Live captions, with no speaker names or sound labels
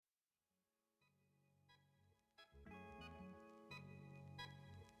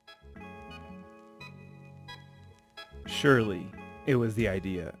Surely, it was the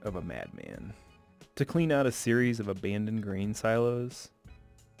idea of a madman. To clean out a series of abandoned grain silos,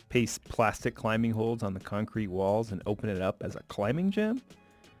 paste plastic climbing holds on the concrete walls and open it up as a climbing gym?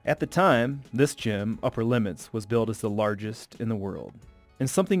 At the time, this gym, Upper Limits, was billed as the largest in the world. And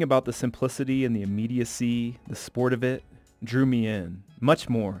something about the simplicity and the immediacy, the sport of it, drew me in, much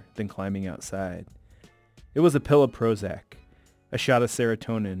more than climbing outside. It was a pill of Prozac, a shot of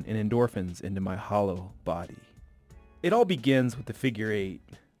serotonin and endorphins into my hollow body. It all begins with the figure eight,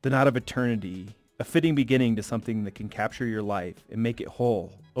 the knot of eternity, a fitting beginning to something that can capture your life and make it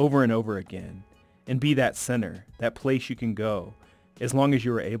whole over and over again, and be that center, that place you can go, as long as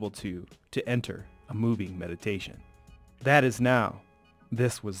you are able to enter a moving meditation. That is now.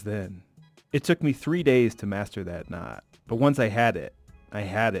 This was then. It took me 3 days to master that knot, but once I had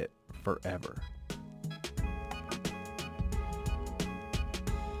it forever.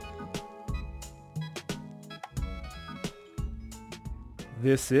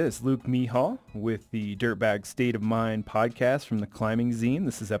 This is Luke Mihal with the Dirtbag State of Mind podcast from the Climbing Zine.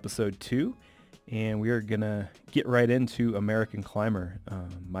 This is episode 2, and we are going to get right into American Climber,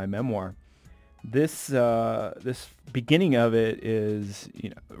 my memoir. This beginning of it is,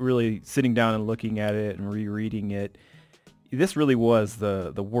 really sitting down and looking at it and rereading it. This really was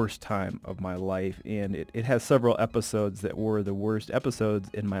the worst time of my life, and it has several episodes that were the worst episodes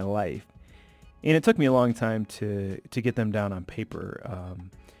in my life. And it took me a long time to get them down on paper.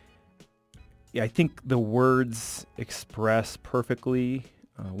 I think the words express perfectly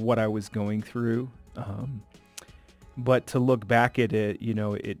what I was going through. But to look back at it,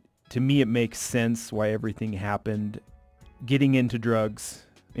 to me it makes sense why everything happened. Getting into drugs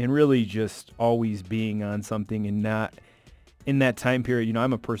and really just always being on something and not in that time period.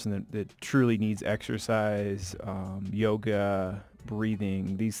 I'm a person that truly needs exercise, yoga,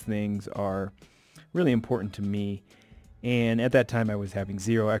 breathing. These things are really important to me. And at that time I was having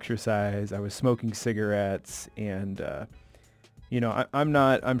zero exercise. I was smoking cigarettes, and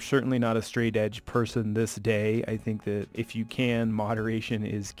I'm certainly not a straight edge person this day. I think that if you can, moderation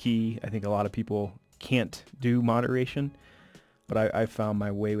is key. I think a lot of people can't do moderation, but I found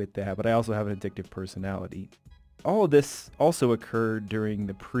my way with that. But I also have an addictive personality. All of this also occurred during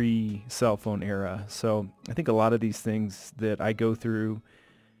the pre-cell phone era. So I think a lot of these things that I go through,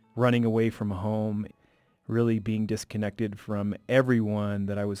 running away from home, really being disconnected from everyone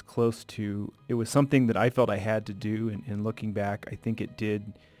that I was close to, it was something that I felt I had to do. And looking back, I think it did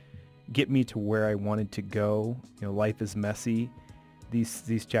get me to where I wanted to go. Life is messy.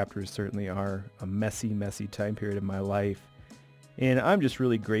 These chapters certainly are a messy, messy time period of my life. And I'm just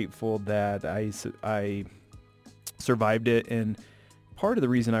really grateful that I survived it. And part of the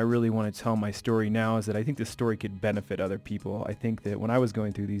reason I really want to tell my story now is that I think this story could benefit other people. I think that when I was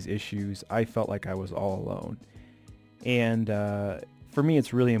going through these issues, I felt like I was all alone. And for me,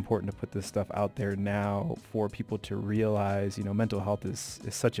 it's really important to put this stuff out there now for people to realize, mental health is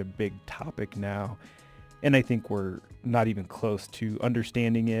such a big topic now. And I think we're not even close to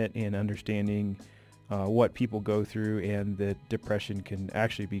understanding it and understanding what people go through, and that depression can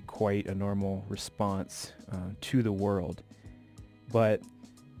actually be quite a normal response to the world. But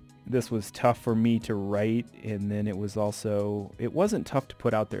this was tough for me to write, and then it wasn't tough to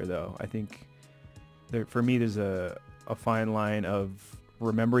put out there, though. I think for me there's a fine line of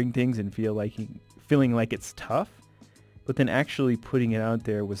remembering things and feeling like it's tough, but then actually putting it out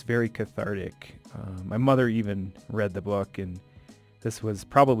there was very cathartic. My mother even read the book, and this was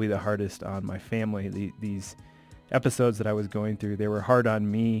probably the hardest on my family. These episodes that I was going through, they were hard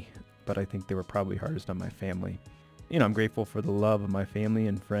on me, but I think they were probably hardest on my family. I'm grateful for the love of my family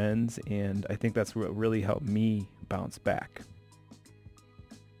and friends, and I think that's what really helped me bounce back.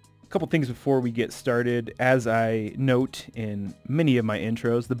 A couple things before we get started. As I note in many of my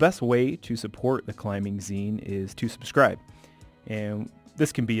intros, the best way to support the Climbing Zine is to subscribe. And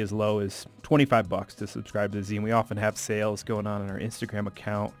this can be as low as $25 to subscribe to the zine. We often have sales going on our Instagram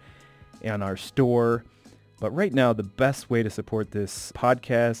account and our store. But right now, the best way to support this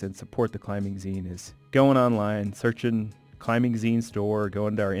podcast and support the Climbing Zine is going online, searching Climbing Zine store,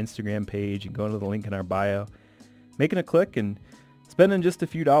 going to our Instagram page and going to the link in our bio, making a click and spending just a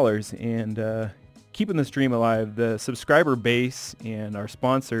few dollars and keeping the stream alive. The subscriber base and our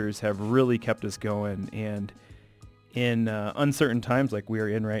sponsors have really kept us going. And in uncertain times like we are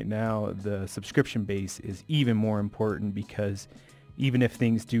in right now, the subscription base is even more important, because even if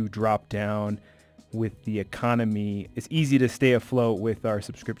things do drop down with the economy, it's easy to stay afloat with our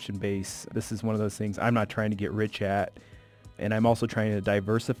subscription base. This is one of those things I'm not trying to get rich at. And I'm also trying to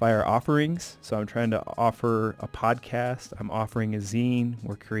diversify our offerings. So I'm trying to offer a podcast. I'm offering a zine.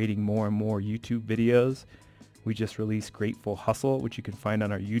 We're creating more and more YouTube videos. We just released Grateful Hustle, which you can find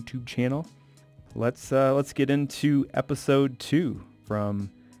on our YouTube channel. Let's get into episode 2 from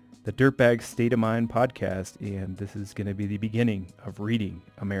the Dirtbag State of Mind podcast, and this is going to be the beginning of reading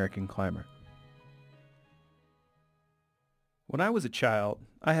American Climber. When I was a child,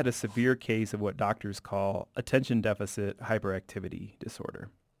 I had a severe case of what doctors call attention deficit hyperactivity disorder.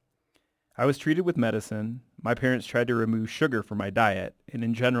 I was treated with medicine, my parents tried to remove sugar from my diet, and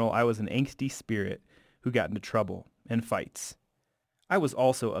in general I was an angsty spirit who got into trouble and fights. I was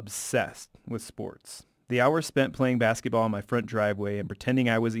also obsessed with sports. The hours spent playing basketball in my front driveway and pretending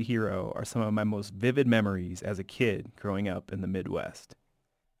I was a hero are some of my most vivid memories as a kid growing up in the Midwest.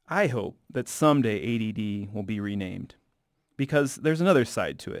 I hope that someday ADD will be renamed, because there's another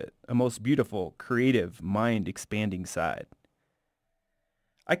side to it, a most beautiful, creative, mind-expanding side.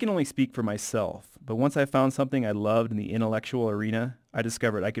 I can only speak for myself, but once I found something I loved in the intellectual arena, I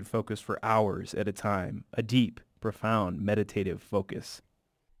discovered I could focus for hours at a time, a deep, profound, meditative focus.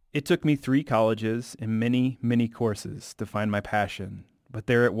 It took me 3 colleges and many, many courses to find my passion, but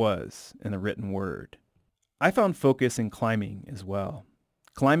there it was in the written word. I found focus in climbing as well.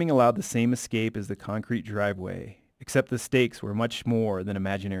 Climbing allowed the same escape as the concrete driveway, except the stakes were much more than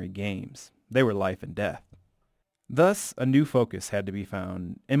imaginary games. They were life and death. Thus, a new focus had to be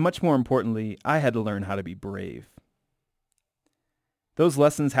found, and much more importantly, I had to learn how to be brave. Those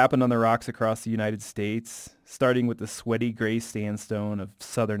lessons happened on the rocks across the United States, starting with the sweaty gray sandstone of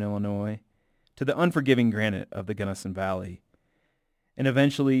southern Illinois to the unforgiving granite of the Gunnison Valley, and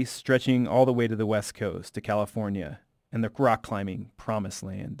eventually stretching all the way to the west coast to California and the rock climbing promised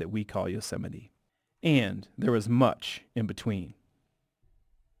land that we call Yosemite. And there was much in between.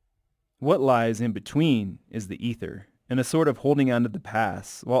 What lies in between is the ether, and a sort of holding on to the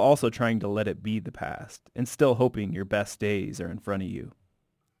past while also trying to let it be the past and still hoping your best days are in front of you.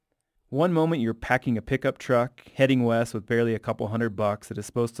 One moment you're packing a pickup truck, heading west with barely a couple $100 that is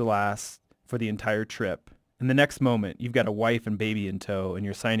supposed to last for the entire trip, and the next moment you've got a wife and baby in tow and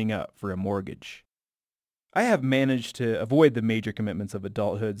you're signing up for a mortgage. I have managed to avoid the major commitments of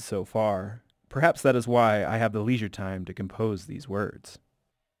adulthood so far. Perhaps that is why I have the leisure time to compose these words.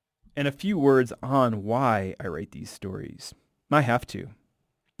 And a few words on why I write these stories. I have to.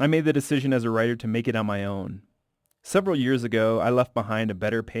 I made the decision as a writer to make it on my own. Several years ago, I left behind a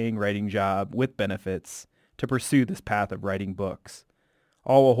better paying writing job with benefits to pursue this path of writing books,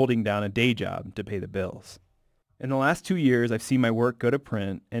 all while holding down a day job to pay the bills. In the last 2 years, I've seen my work go to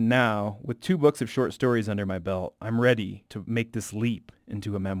print, and now, with 2 books of short stories under my belt, I'm ready to make this leap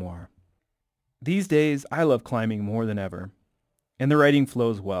into a memoir. These days, I love climbing more than ever, and the writing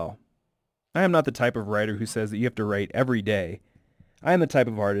flows well. I am not the type of writer who says that you have to write every day. I am the type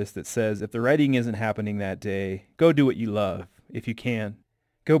of artist that says if the writing isn't happening that day, go do what you love, if you can.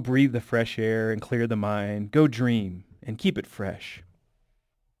 Go breathe the fresh air and clear the mind. Go dream and keep it fresh.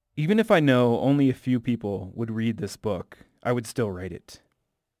 Even if I know only a few people would read this book, I would still write it.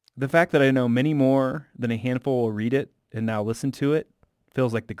 The fact that I know many more than a handful will read it and now listen to it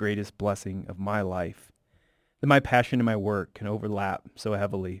feels like the greatest blessing of my life. That my passion and my work can overlap so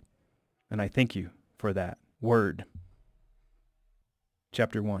heavily. And I thank you for that word.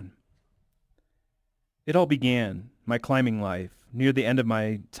 Chapter 1. It all began, my climbing life, near the end of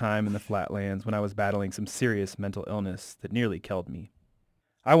my time in the flatlands when I was battling some serious mental illness that nearly killed me.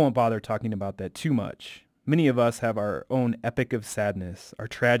 I won't bother talking about that too much. Many of us have our own epic of sadness, our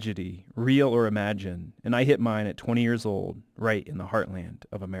tragedy, real or imagined, and I hit mine at 20 years old, right in the heartland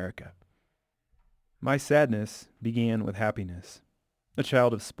of America. My sadness began with happiness. A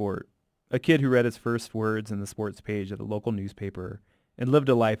child of sport. A kid who read his first words in the sports page of the local newspaper and lived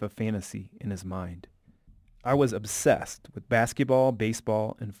a life of fantasy in his mind. I was obsessed with basketball,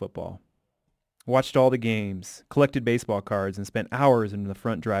 baseball, and football. Watched all the games, collected baseball cards, and spent hours in the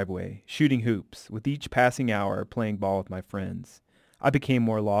front driveway, shooting hoops, with each passing hour playing ball with my friends. I became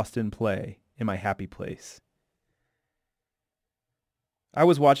more lost in play, in my happy place. I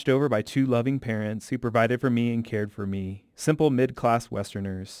was watched over by 2 loving parents who provided for me and cared for me, simple mid-class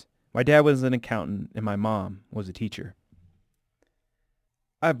Westerners. My dad was an accountant, and my mom was a teacher.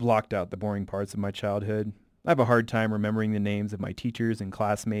 I've blocked out the boring parts of my childhood. I have a hard time remembering the names of my teachers and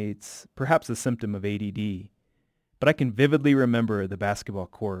classmates, perhaps a symptom of ADD. But I can vividly remember the basketball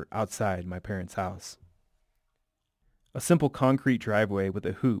court outside my parents' house. A simple concrete driveway with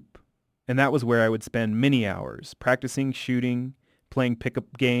a hoop, and that was where I would spend many hours practicing shooting, playing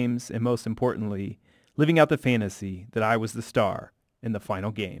pickup games, and most importantly, living out the fantasy that I was the star in the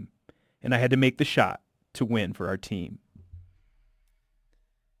final game, and I had to make the shot to win for our team.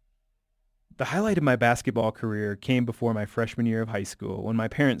 The highlight of my basketball career came before my freshman year of high school when my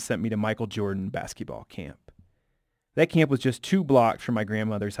parents sent me to Michael Jordan basketball camp. That camp was just 2 blocks from my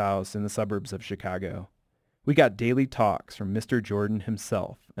grandmother's house in the suburbs of Chicago. We got daily talks from Mr. Jordan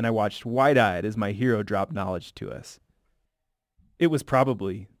himself, and I watched wide-eyed as my hero dropped knowledge to us. It was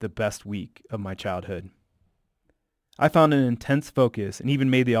probably the best week of my childhood. I found an intense focus and even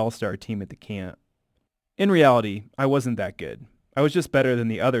made the all-star team at the camp. In reality, I wasn't that good. I was just better than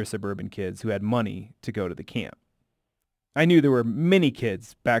the other suburban kids who had money to go to the camp. I knew there were many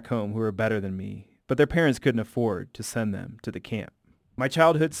kids back home who were better than me, but their parents couldn't afford to send them to the camp. My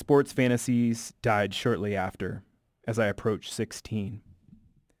childhood sports fantasies died shortly after, as I approached 16.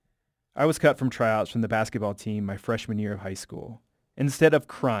 I was cut from tryouts from the basketball team my freshman year of high school. Instead of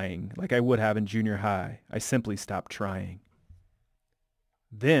crying like I would have in junior high, I simply stopped trying.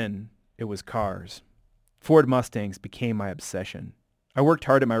 Then it was cars. Ford Mustangs became my obsession. I worked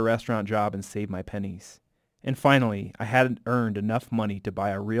hard at my restaurant job and saved my pennies. And finally, I hadn't earned enough money to buy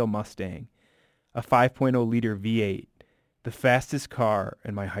a real Mustang, a 5.0-liter V8, the fastest car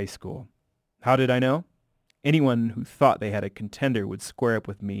in my high school. How did I know? Anyone who thought they had a contender would square up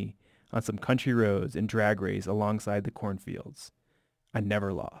with me on some country roads and drag race alongside the cornfields. I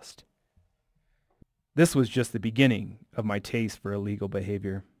never lost. This was just the beginning of my taste for illegal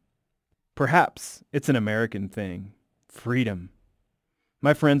behavior. Perhaps it's an American thing. Freedom.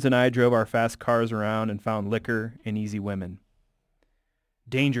 My friends and I drove our fast cars around and found liquor and easy women.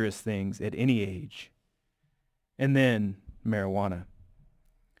 Dangerous things at any age. And then marijuana.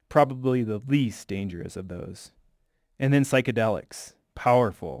 Probably the least dangerous of those. And then psychedelics.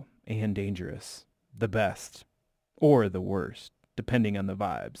 Powerful and dangerous. The best. Or the worst, depending on the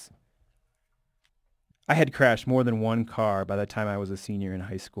vibes. I had crashed more than one car by the time I was a senior in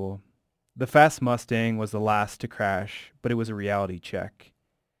high school. The fast Mustang was the last to crash, but it was a reality check.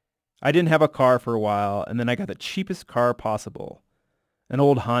 I didn't have a car for a while, and then I got the cheapest car possible. An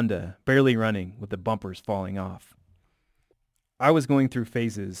old Honda, barely running, with the bumpers falling off. I was going through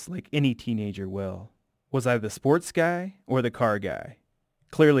phases like any teenager will. Was I the sports guy or the car guy?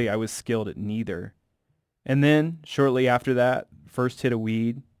 Clearly I was skilled at neither. And then, shortly after that, first hit of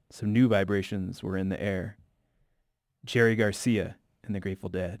weed, some new vibrations were in the air. Jerry Garcia and the Grateful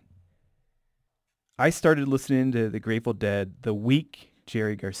Dead. I started listening to the Grateful Dead the week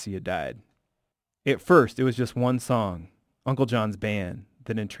Jerry Garcia died. At first, it was just one song, Uncle John's Band,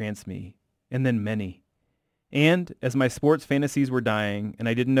 that entranced me, and then many. And as my sports fantasies were dying and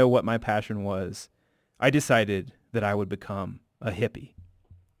I didn't know what my passion was, I decided that I would become a hippie.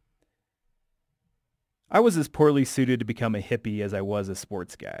 I was as poorly suited to become a hippie as I was a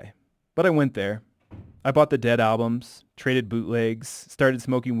sports guy, but I went there. I bought the Dead albums, traded bootlegs, started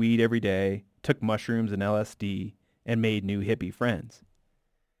smoking weed every day, took mushrooms and LSD, and made new hippie friends.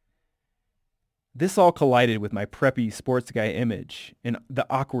 This all collided with my preppy sports guy image, and the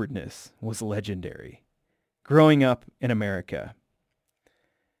awkwardness was legendary. Growing up in America.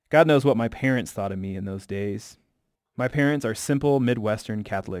 God knows what my parents thought of me in those days. My parents are simple Midwestern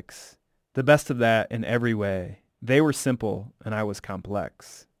Catholics. The best of that in every way. They were simple and I was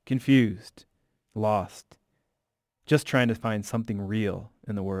complex, confused, lost, just trying to find something real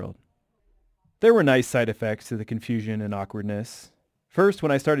in the world. There were nice side effects to the confusion and awkwardness. First,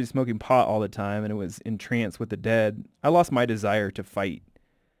 when I started smoking pot all the time and was entranced with the Dead, I lost my desire to fight.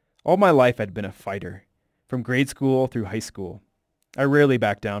 All my life I'd been a fighter, from grade school through high school. I rarely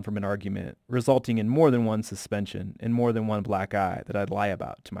backed down from an argument, resulting in more than one suspension and more than one black eye that I'd lie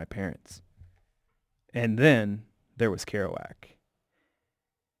about to my parents. And then there was Kerouac.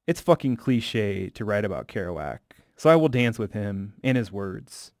 It's fucking cliche to write about Kerouac, so I will dance with him and his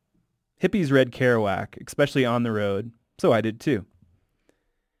words. Hippies read Kerouac, especially on the road, so I did too.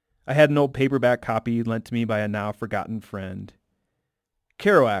 I had an old paperback copy lent to me by a now forgotten friend.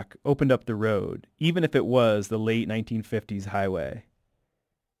 Kerouac opened up the road, even if it was the late 1950s highway.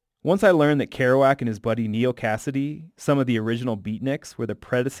 Once I learned that Kerouac and his buddy Neal Cassady, some of the original beatniks, were the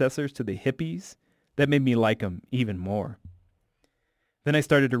predecessors to the hippies, that made me like them even more. Then I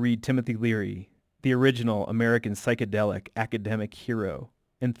started to read Timothy Leary, the original American psychedelic academic hero,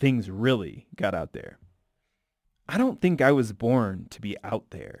 and things really got out there. I don't think I was born to be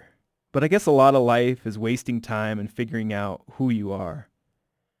out there, but I guess a lot of life is wasting time and figuring out who you are.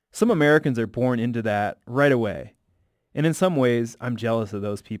 Some Americans are born into that right away, and in some ways, I'm jealous of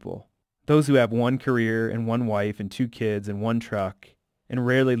those people. Those who have one career and one wife and 2 kids and 1 truck, and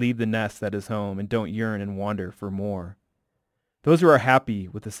rarely leave the nest that is home and don't yearn and wander for more. Those who are happy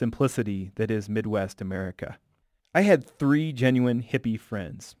with the simplicity that is Midwest America. I had 3 genuine hippie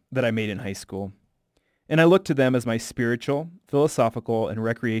friends that I made in high school, and I looked to them as my spiritual, philosophical, and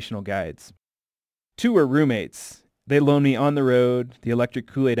recreational guides. 2 were roommates. They loaned me On the Road, the Electric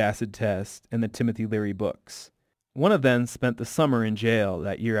Kool-Aid Acid Test, and the Timothy Leary books. One of them spent the summer in jail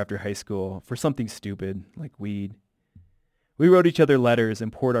that year after high school for something stupid like weed. We wrote each other letters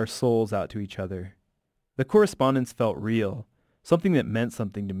and poured our souls out to each other. The correspondence felt real, something that meant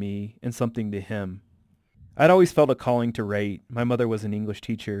something to me and something to him. I'd always felt a calling to write. My mother was an English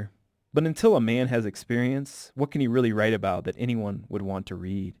teacher. But until a man has experience, what can he really write about that anyone would want to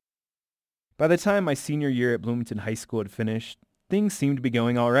read? By the time my senior year at Bloomington High School had finished, things seemed to be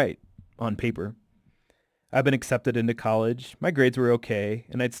going all right, on paper. I'd been accepted into college, my grades were okay,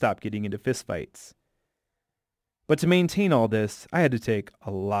 and I'd stopped getting into fistfights. But to maintain all this, I had to take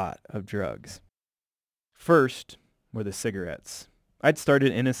a lot of drugs. First were the cigarettes. I'd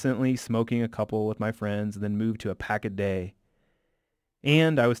started innocently smoking a couple with my friends and then moved to a pack a day.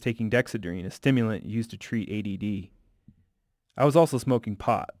 And I was taking Dexedrine, a stimulant used to treat ADD. I was also smoking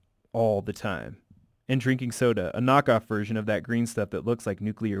pot all the time and drinking soda, a knockoff version of that green stuff that looks like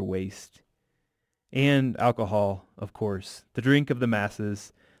nuclear waste. And alcohol, of course, the drink of the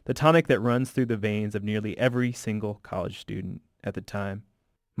masses, the tonic that runs through the veins of nearly every single college student at the time.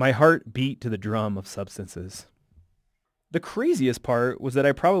 My heart beat to the drum of substances. The craziest part was that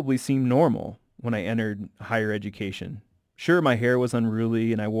I probably seemed normal when I entered higher education. Sure, my hair was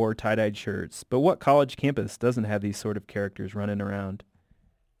unruly and I wore tie-dyed shirts, but what college campus doesn't have these sort of characters running around?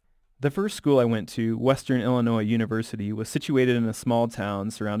 The first school I went to, Western Illinois University, was situated in a small town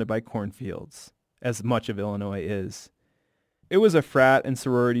surrounded by cornfields, as much of Illinois is. It was a frat and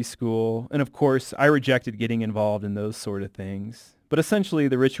sorority school, and of course, I rejected getting involved in those sort of things. But essentially,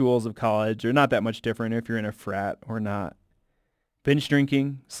 the rituals of college are not that much different if you're in a frat or not. Binge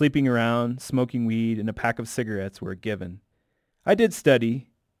drinking, sleeping around, smoking weed, and a pack of cigarettes were a given. I did study,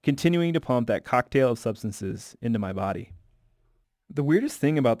 continuing to pump that cocktail of substances into my body. The weirdest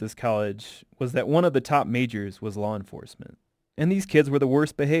thing about this college was that one of the top majors was law enforcement. And these kids were the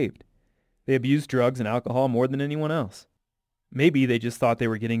worst behaved. They abused drugs and alcohol more than anyone else. Maybe they just thought they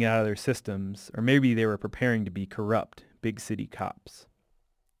were getting out of their systems, or maybe they were preparing to be corrupt big city cops.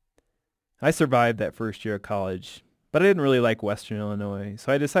 I survived that first year of college, but I didn't really like Western Illinois,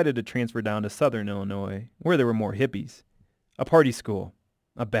 so I decided to transfer down to Southern Illinois, where there were more hippies. A party school.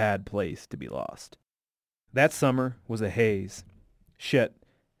 A bad place to be lost. That summer was a haze. Shit,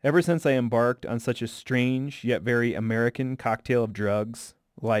 ever since I embarked on such a strange yet very American cocktail of drugs,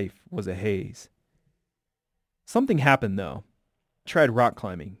 life was a haze. Something happened though. I tried rock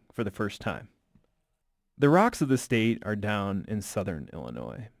climbing for the first time. The rocks of the state are down in Southern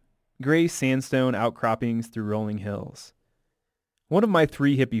Illinois. Gray sandstone outcroppings through rolling hills. One of my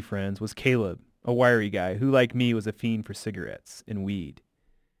 3 hippie friends was Caleb, a wiry guy who, like me, was a fiend for cigarettes and weed.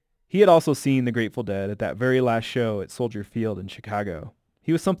 He had also seen the Grateful Dead at that very last show at Soldier Field in Chicago.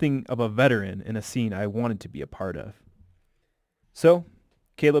 He was something of a veteran in a scene I wanted to be a part of. So,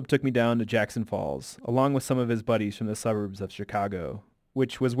 Caleb took me down to Jackson Falls, along with some of his buddies from the suburbs of Chicago,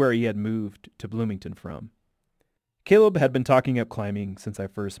 which was where he had moved to Bloomington from. Caleb had been talking up climbing since I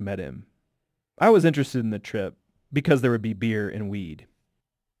first met him. I was interested in the trip because there would be beer and weed.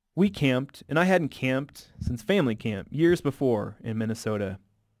 We camped, and I hadn't camped since family camp years before in Minnesota.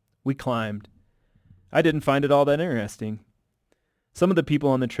 We climbed. I didn't find it all that interesting. Some of the people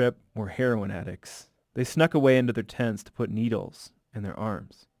on the trip were heroin addicts. They snuck away into their tents to put needles in their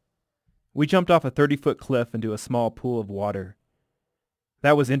arms. We jumped off a 30-foot cliff into a small pool of water.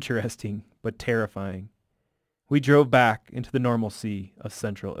 That was interesting, but terrifying. We drove back into the normalcy of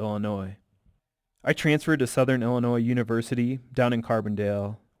central Illinois. I transferred to Southern Illinois University down in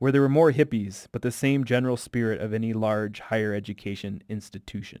Carbondale, where there were more hippies, but the same general spirit of any large higher education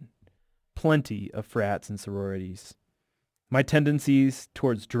institution. Plenty of frats and sororities. My tendencies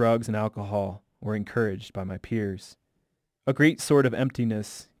towards drugs and alcohol were encouraged by my peers. A great sort of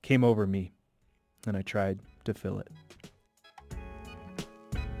emptiness came over me, and I tried to fill it.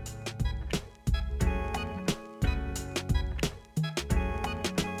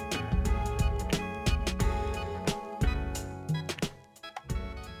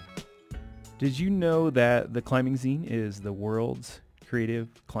 Did you know that the Climbing Zine is the world's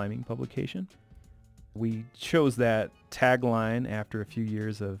creative climbing publication? We chose that tagline after a few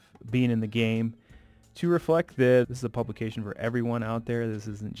years of being in the game to reflect that this is a publication for everyone out there. This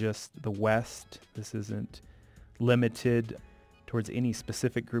isn't just the West. This isn't limited towards any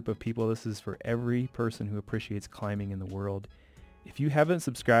specific group of people. This is for every person who appreciates climbing in the world. If you haven't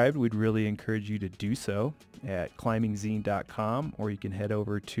subscribed, we'd really encourage you to do so at climbingzine.com, or you can head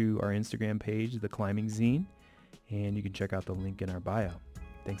over to our Instagram page, The Climbing Zine, and you can check out the link in our bio.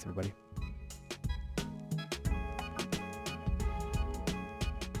 Thanks, everybody.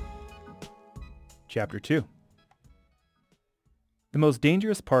 Chapter 2. The most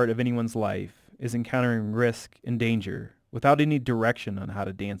dangerous part of anyone's life is encountering risk and danger without any direction on how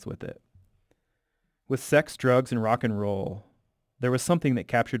to dance with it. With sex, drugs, and rock and roll, there was something that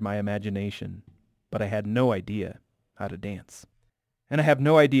captured my imagination, but I had no idea how to dance. And I have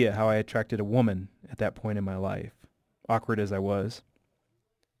no idea how I attracted a woman at that point in my life, awkward as I was.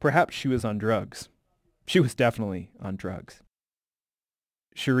 Perhaps she was on drugs. She was definitely on drugs.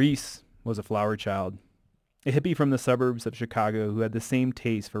 Charisse was a flower child, a hippie from the suburbs of Chicago who had the same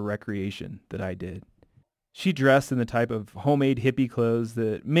taste for recreation that I did. She dressed in the type of homemade hippie clothes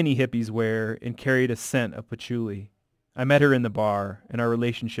that many hippies wear and carried a scent of patchouli. I met her in the bar, and our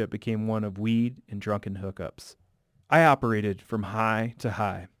relationship became one of weed and drunken hookups. I operated from high to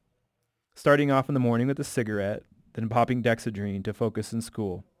high, starting off in the morning with a cigarette, then popping Dexedrine to focus in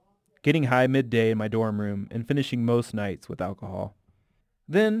school, getting high midday in my dorm room, and finishing most nights with alcohol.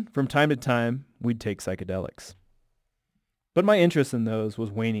 Then, from time to time, we'd take psychedelics. But my interest in those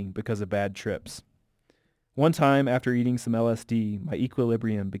was waning because of bad trips. One time, after eating some LSD, my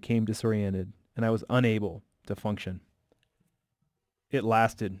equilibrium became disoriented, and I was unable to function. It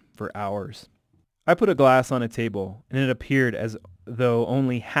lasted for hours. I put a glass on a table, and it appeared as though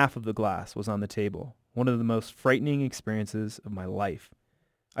only half of the glass was on the table, one of the most frightening experiences of my life.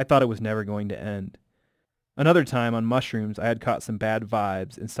 I thought it was never going to end. Another time on mushrooms, I had caught some bad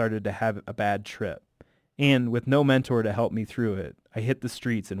vibes and started to have a bad trip. And with no mentor to help me through it, I hit the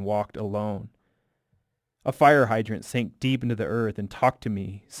streets and walked alone. A fire hydrant sank deep into the earth and talked to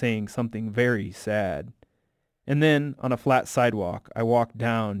me, saying something very sad. And then, on a flat sidewalk, I walked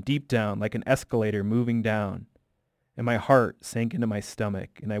down, deep down, like an escalator moving down. And my heart sank into my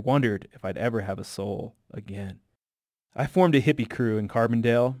stomach, and I wondered if I'd ever have a soul again. I formed a hippie crew in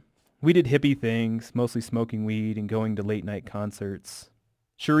Carbondale. We did hippie things, mostly smoking weed and going to late-night concerts.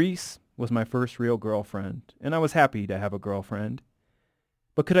 Charisse was my first real girlfriend, and I was happy to have a girlfriend.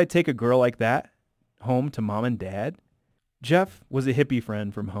 But could I take a girl like that home to mom and dad? Jeff was a hippie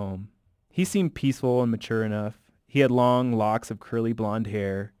friend from home. He seemed peaceful and mature enough. He had long locks of curly blonde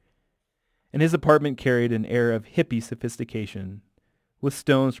hair, and his apartment carried an air of hippie sophistication, with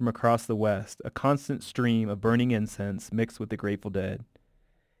stones from across the West, a constant stream of burning incense mixed with the Grateful Dead,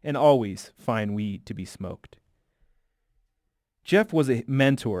 and always fine weed to be smoked. Jeff was a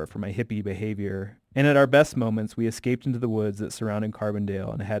mentor for my hippie behavior, and at our best moments we escaped into the woods that surrounded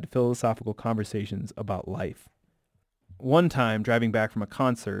Carbondale and had philosophical conversations about life. One time, driving back from a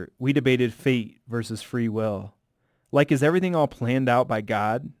concert, we debated fate versus free will. Like, is everything all planned out by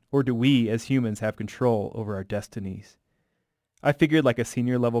God, or do we as humans have control over our destinies? I figured like a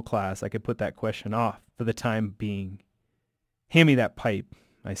senior level class I could put that question off for the time being. "Hand me that pipe,"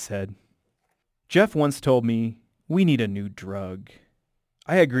 I said. Jeff once told me, "We need a new drug."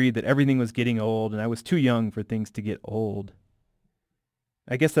 I agreed that everything was getting old and I was too young for things to get old.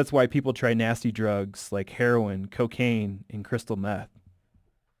 I guess that's why people try nasty drugs like heroin, cocaine, and crystal meth.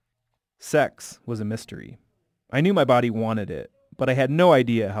 Sex was a mystery. I knew my body wanted it, but I had no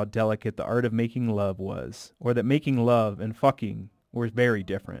idea how delicate the art of making love was, or that making love and fucking were very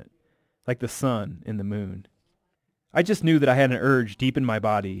different, like the sun and the moon. I just knew that I had an urge deep in my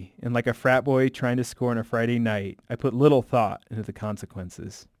body, and like a frat boy trying to score on a Friday night, I put little thought into the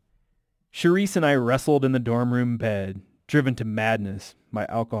consequences. Charisse and I wrestled in the dorm room bed, driven to madness by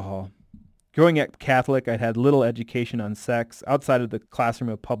alcohol. Growing up Catholic, I'd had little education on sex outside of the classroom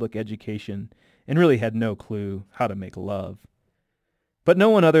of public education, and really had no clue how to make love. But no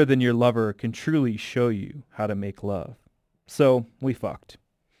one other than your lover can truly show you how to make love. So we fucked.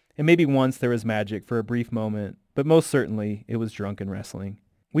 And maybe once there was magic for a brief moment, but most certainly it was drunken wrestling.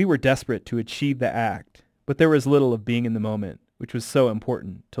 We were desperate to achieve the act, but there was little of being in the moment, which was so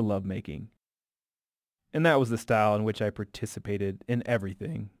important to lovemaking. And that was the style in which I participated in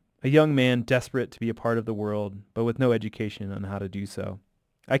everything. A young man desperate to be a part of the world, but with no education on how to do so.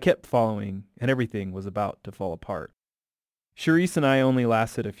 I kept following, and everything was about to fall apart. Charisse and I only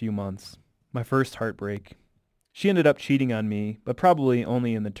lasted a few months. My first heartbreak. She ended up cheating on me, but probably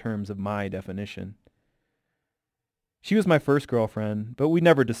only in the terms of my definition. She was my first girlfriend, but we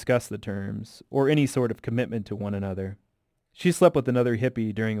never discussed the terms, or any sort of commitment to one another. She slept with another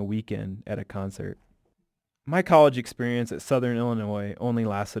hippie during a weekend at a concert. My college experience at Southern Illinois only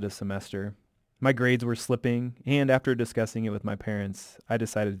lasted a semester. My grades were slipping, and after discussing it with my parents, I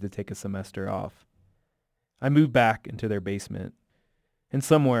decided to take a semester off. I moved back into their basement, and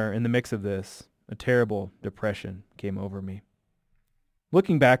somewhere in the mix of this, a terrible depression came over me.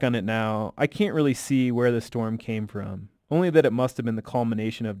 Looking back on it now, I can't really see where the storm came from, only that it must have been the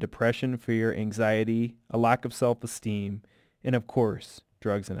culmination of depression, fear, anxiety, a lack of self-esteem, and of course,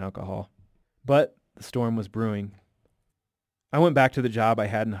 drugs and alcohol. But the storm was brewing. I went back to the job I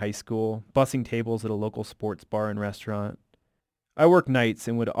had in high school, bussing tables at a local sports bar and restaurant. I worked nights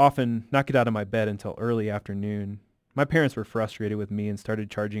and would often not get out of my bed until early afternoon. My parents were frustrated with me and started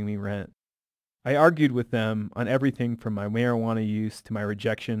charging me rent. I argued with them on everything from my marijuana use to my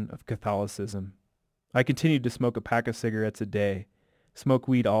rejection of Catholicism. I continued to smoke a pack of cigarettes a day, smoke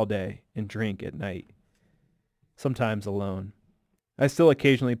weed all day, and drink at night, sometimes alone. I still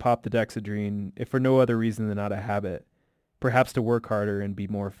occasionally pop the Dexedrine, if for no other reason than out of habit, perhaps to work harder and be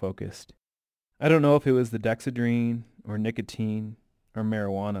more focused. I don't know if it was the Dexedrine or nicotine or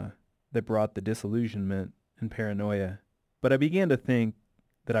marijuana that brought the disillusionment and paranoia, but I began to think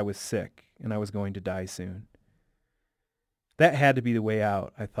that I was sick and I was going to die soon. That had to be the way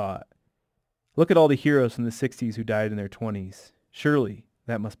out, I thought. Look at all the heroes from the 60s who died in their 20s. Surely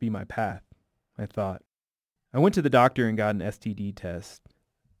that must be my path, I thought. I went to the doctor and got an STD test.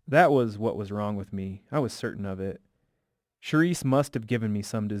 That was what was wrong with me. I was certain of it. Charisse must have given me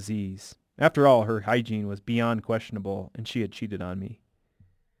some disease. After all, her hygiene was beyond questionable, and she had cheated on me.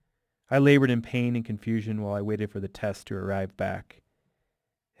 I labored in pain and confusion while I waited for the test to arrive back.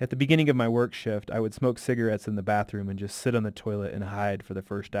 At the beginning of my work shift, I would smoke cigarettes in the bathroom and just sit on the toilet and hide for the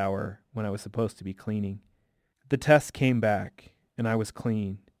first hour when I was supposed to be cleaning. The test came back, and I was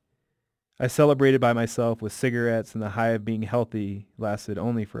clean. I celebrated by myself with cigarettes, and the high of being healthy lasted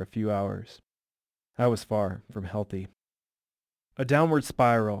only for a few hours. I was far from healthy. A downward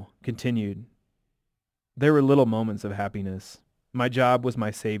spiral continued. There were little moments of happiness. My job was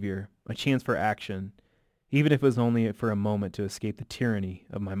my savior, a chance for action, even if it was only for a moment to escape the tyranny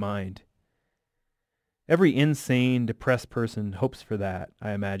of my mind. Every insane, depressed person hopes for that,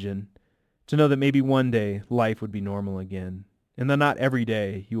 I imagine, to know that maybe one day life would be normal again, and that not every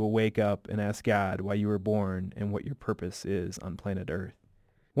day you will wake up and ask God why you were born and what your purpose is on planet Earth.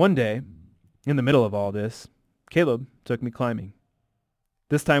 One day, in the middle of all this, Caleb took me climbing.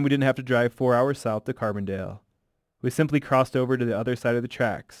 This time we didn't have to drive 4 hours south to Carbondale. We simply crossed over to the other side of the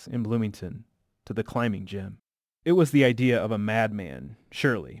tracks in Bloomington, to the climbing gym. It was the idea of a madman,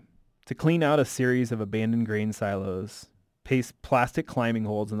 surely, to clean out a series of abandoned grain silos, paste plastic climbing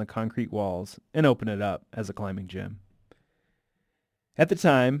holds in the concrete walls, and open it up as a climbing gym. At the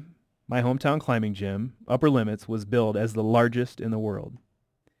time, my hometown climbing gym, Upper Limits, was billed as the largest in the world.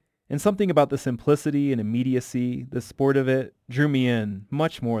 And something about the simplicity and immediacy, the sport of it, drew me in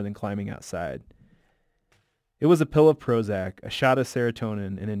much more than climbing outside. It was a pill of Prozac, a shot of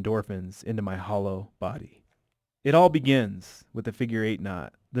serotonin and endorphins into my hollow body. It all begins with the figure 8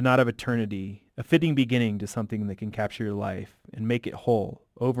 knot, the knot of eternity, a fitting beginning to something that can capture your life and make it whole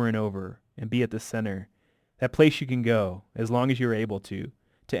over and over and be at the center, that place you can go, as long as you're able to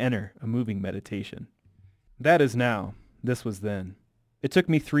enter a moving meditation. That is now. This was then. It took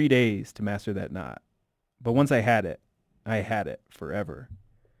me 3 days to master that knot, but once I had it forever.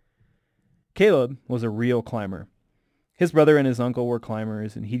 Caleb was a real climber. His brother and his uncle were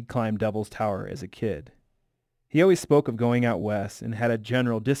climbers, and he'd climbed Devil's Tower as a kid. He always spoke of going out west and had a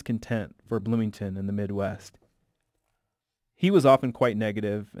general discontent for Bloomington and the Midwest. He was often quite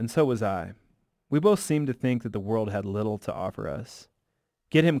negative, and so was I. We both seemed to think that the world had little to offer us.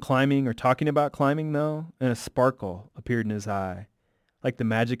 Get him climbing or talking about climbing, though, and a sparkle appeared in his eye, like the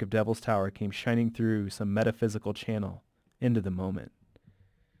magic of Devil's Tower came shining through some metaphysical channel into the moment.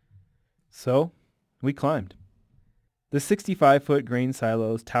 So, we climbed. The 65-foot grain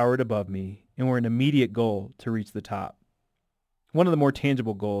silos towered above me and were an immediate goal to reach the top. One of the more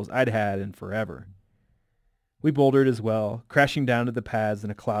tangible goals I'd had in forever. We bouldered as well, crashing down to the pads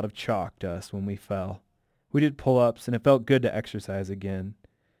in a cloud of chalk dust when we fell. We did pull-ups, and it felt good to exercise again.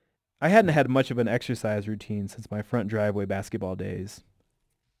 I hadn't had much of an exercise routine since my front driveway basketball days.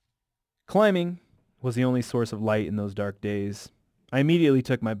 Climbing was the only source of light in those dark days. I immediately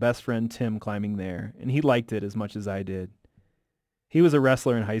took my best friend Tim climbing there, and he liked it as much as I did. He was a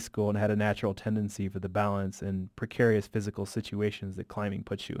wrestler in high school and had a natural tendency for the balance and precarious physical situations that climbing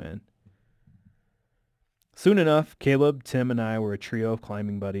puts you in. Soon enough, Caleb, Tim, and I were a trio of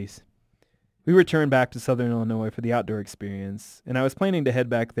climbing buddies. We returned back to Southern Illinois for the outdoor experience, and I was planning to head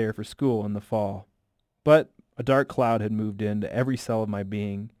back there for school in the fall. But a dark cloud had moved into every cell of my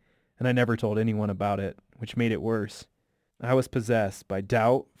being, and I never told anyone about it, which made it worse. I was possessed by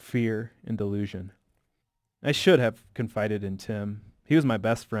doubt, fear, and delusion. I should have confided in Tim. He was my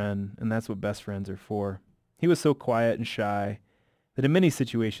best friend, and that's what best friends are for. He was so quiet and shy that in many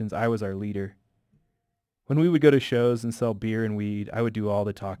situations I was our leader. When we would go to shows and sell beer and weed, I would do all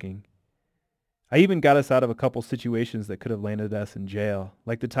the talking. I even got us out of a couple situations that could have landed us in jail,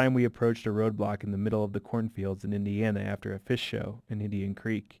 like the time we approached a roadblock in the middle of the cornfields in Indiana after a fish show in Indian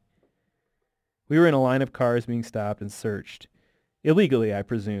Creek. We were in a line of cars being stopped and searched, Illegally, I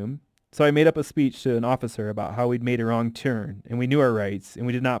presume. So I made up a speech to an officer about how we'd made a wrong turn and we knew our rights and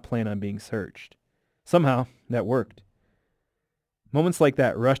we did not plan on being searched. Somehow, that worked. Moments like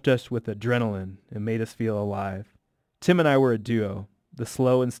that rushed us with adrenaline and made us feel alive. Tim and I were a duo, the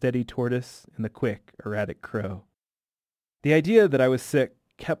slow and steady tortoise and the quick, erratic crow. The idea that I was sick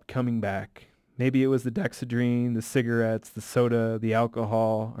kept coming back. Maybe it was the Dexedrine, the cigarettes, the soda, the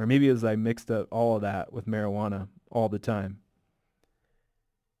alcohol, or maybe it was I mixed up all of that with marijuana all the time.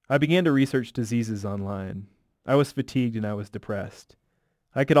 I began to research diseases online. I was fatigued and I was depressed.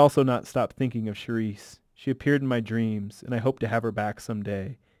 I could also not stop thinking of Charisse. She appeared in my dreams, and I hoped to have her back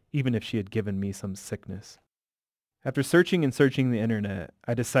someday, even if she had given me some sickness. After searching and searching the internet,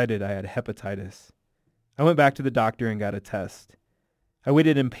 I decided I had hepatitis. I went back to the doctor and got a test. I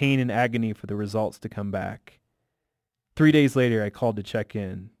waited in pain and agony for the results to come back. 3 days later, I called to check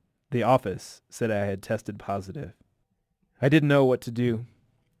in. The office said I had tested positive. I didn't know what to do,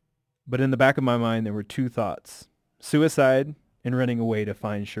 but in the back of my mind there were two thoughts: suicide and running away to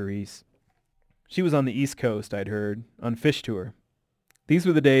find Charisse. She was on the East Coast, I'd heard, on fish tour. These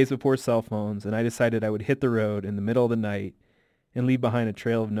were the days before cell phones, and I decided I would hit the road in the middle of the night and leave behind a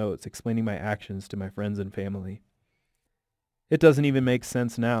trail of notes explaining my actions to my friends and family. It doesn't even make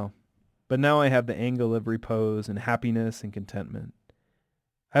sense now, but now I have the angle of repose and happiness and contentment.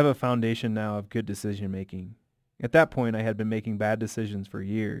 I have a foundation now of good decision making. At that point, I had been making bad decisions for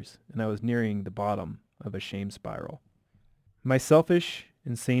years, and I was nearing the bottom of a shame spiral. My selfish,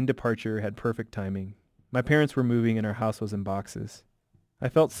 insane departure had perfect timing. My parents were moving and our house was in boxes. I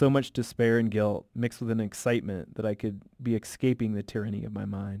felt so much despair and guilt mixed with an excitement that I could be escaping the tyranny of my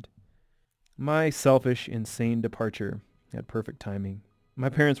mind. My selfish, insane departure had perfect timing. My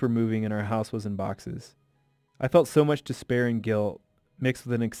parents were moving and our house was in boxes. I felt so much despair and guilt mixed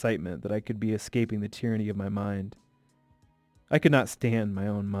with an excitement that I could be escaping the tyranny of my mind. I could not stand my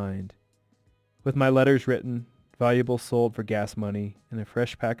own mind. With my letters written, valuables sold for gas money, and a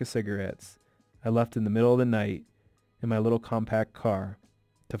fresh pack of cigarettes, I left in the middle of the night in my little compact car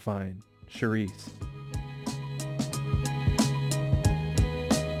to find Charisse.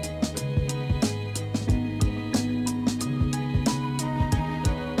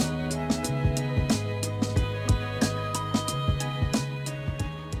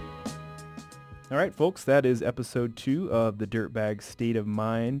 All right, folks, that is episode 2 of the Dirtbag State of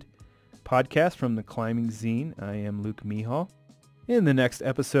Mind podcast from the Climbing Zine. I am Luke Mihal. In the next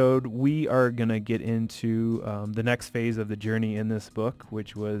episode, we are going to get into the next phase of the journey in this book,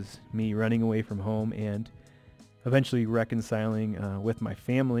 which was me running away from home and eventually reconciling with my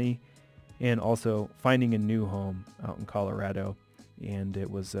family and also finding a new home out in Colorado. And it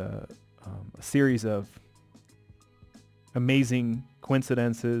was a series of amazing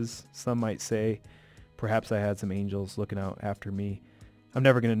coincidences, some might say. Perhaps I had some angels looking out after me. I'm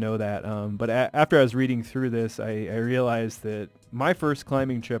never going to know that. But after I was reading through this, I realized that my first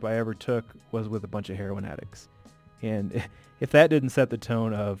climbing trip I ever took was with a bunch of heroin addicts. And if that didn't set the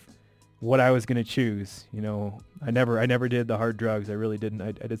tone of what I was going to choose, you know, I never did the hard drugs. I really didn't.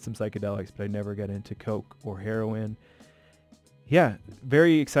 I did some psychedelics, but I never got into coke or heroin. Yeah,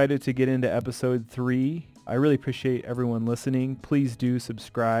 very excited to get into episode 3. I really appreciate everyone listening. Please do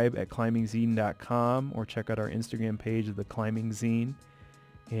subscribe at climbingzine.com or check out our Instagram page of the Climbing Zine.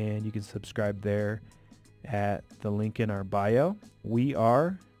 And you can subscribe there at the link in our bio. We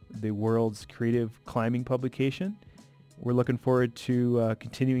are the world's creative climbing publication. We're looking forward to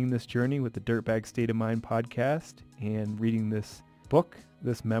continuing this journey with the Dirtbag State of Mind podcast and reading this book,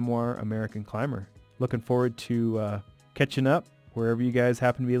 this memoir, American Climber. Looking forward to catching up wherever you guys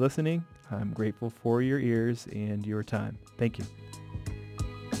happen to be listening. I'm grateful for your ears and your time. Thank you.